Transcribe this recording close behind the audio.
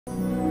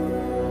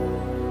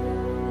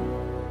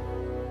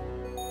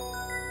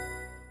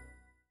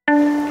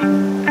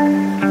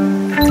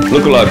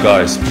Look alive,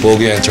 guys.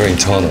 Bogey entering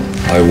tunnel.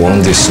 I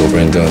won this over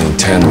and done in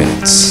 10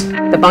 minutes.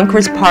 The bunker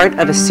is part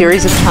of a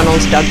series of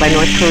tunnels dug by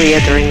North Korea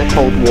during the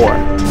Cold War.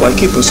 Why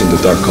keep us in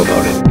the dark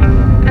about it?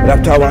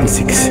 Raptor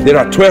 16. There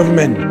are 12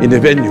 men in the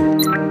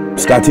venue,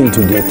 starting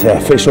to get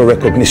facial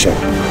recognition.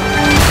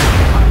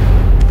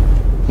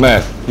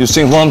 Matt, you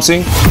sing who I'm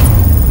sing?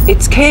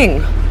 It's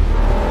King.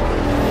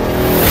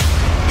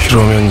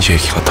 이러면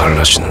얘기가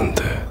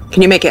달라지는데.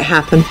 Can you make it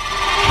happen?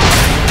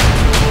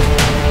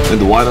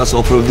 And why does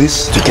approve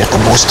this? To get the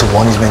most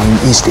wanted man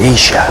in East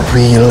Asia,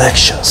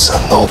 re-election's a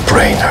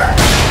no-brainer.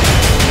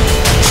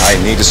 I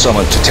need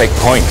someone to take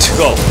point.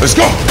 Go. Let's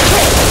go.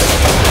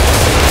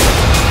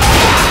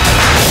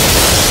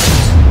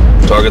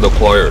 Target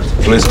acquired.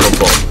 Please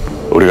confirm.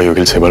 우리가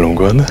여길 제발 온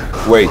거였나?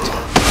 Wait.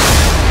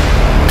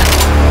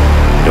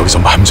 여기서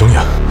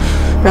함정이야.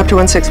 Raptor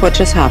 16, what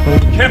just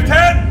happened?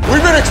 Captain,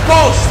 we've been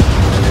exposed.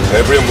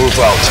 Everyone move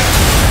out.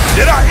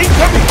 There are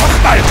incoming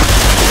hostiles.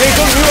 They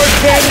don't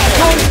understand.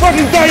 Don't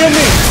fucking die on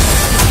me.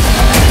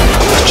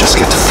 Let's just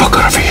get the fuck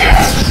out of here.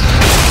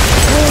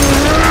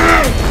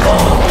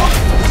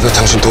 나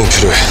당신 도움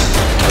필요해.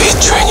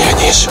 Between your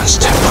knees and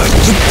stand by.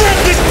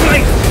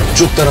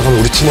 쭉 따라가면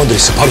우리 팀원들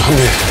있어. 바로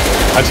합류해.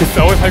 같이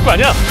싸워야 할 거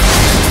아니야?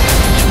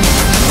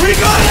 We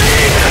gotta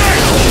eat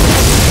it!